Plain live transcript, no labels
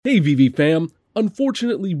Hey VV fam!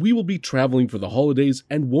 Unfortunately, we will be traveling for the holidays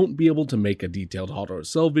and won't be able to make a detailed hot or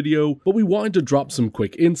sell video, but we wanted to drop some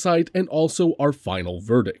quick insight and also our final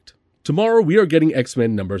verdict. Tomorrow we are getting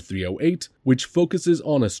X-Men number 308, which focuses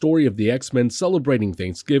on a story of the X-Men celebrating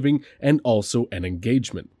Thanksgiving and also an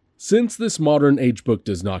engagement. Since this modern age book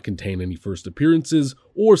does not contain any first appearances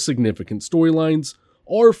or significant storylines,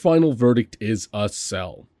 our final verdict is a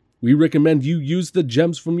sell. We recommend you use the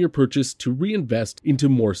gems from your purchase to reinvest into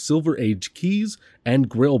more Silver Age keys and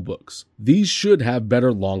Grail books. These should have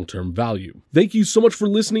better long-term value. Thank you so much for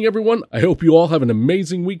listening, everyone. I hope you all have an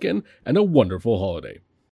amazing weekend and a wonderful holiday.